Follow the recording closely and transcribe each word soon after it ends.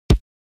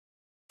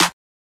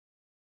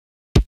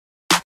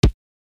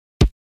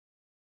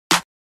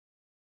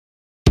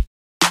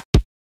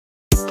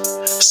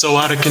So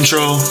out of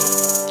control,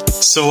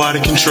 so out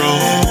of control,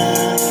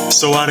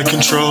 so out of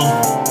control,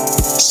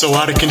 so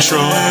out of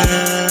control.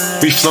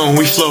 We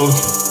float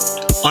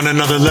on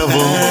another level.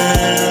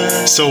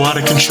 So out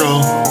of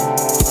control,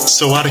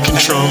 so out of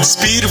control.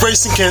 Speed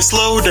racing can't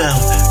slow down,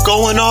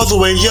 going all the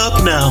way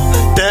up now.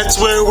 That's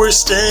where we're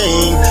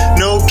staying,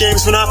 no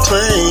games we're not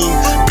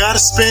playing. Gotta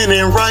spin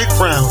it right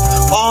round,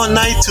 all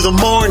night to the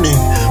morning.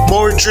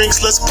 More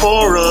drinks, let's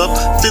pour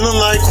up, feeling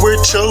like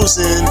we're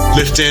chosen.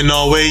 Lifting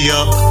all way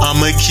up,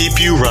 I'ma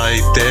keep you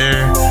right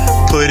there.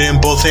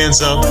 Putting both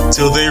hands up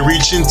till they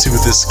reach into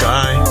the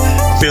sky.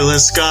 Feeling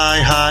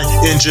sky high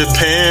in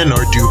Japan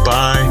or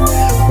Dubai.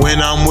 When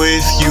I'm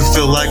with you,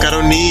 feel like I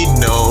don't need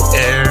no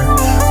air.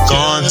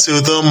 Gone to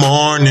the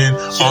morning,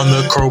 on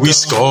the court we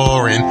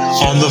scoring,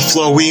 on the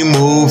floor we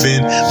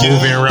moving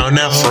around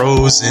now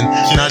frozen.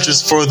 Not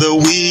just for the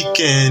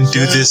weekend,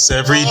 do this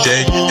every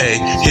day. Hey,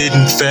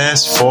 hitting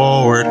fast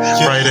forward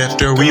right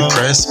after we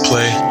press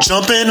play.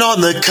 Jumping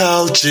on the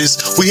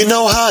couches, we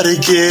know how to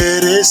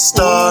get it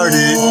started.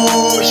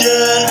 Ooh,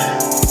 yeah.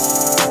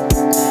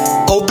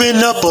 Open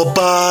up a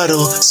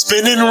bottle,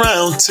 spinning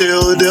round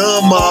till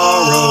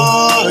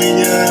tomorrow.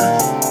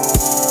 Yeah.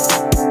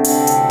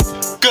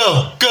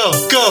 Go, go,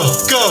 go,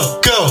 go,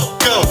 go,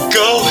 go,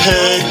 go,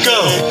 hey, go,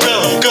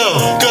 go, go,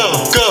 go,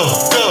 go,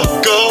 go,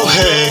 go,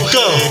 hey,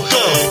 go,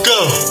 go, go,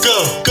 go,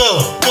 go,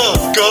 go,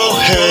 go,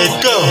 hey,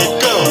 go,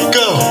 go,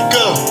 go,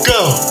 go, go,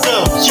 go,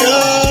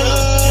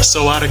 yeah.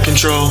 So out of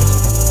control,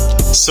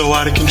 so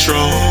out of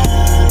control,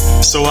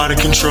 so out of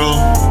control,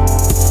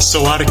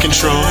 so out of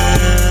control.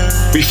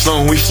 We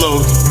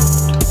float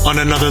on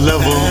another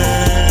level.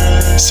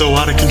 So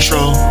out of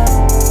control,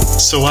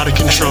 so out of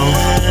control.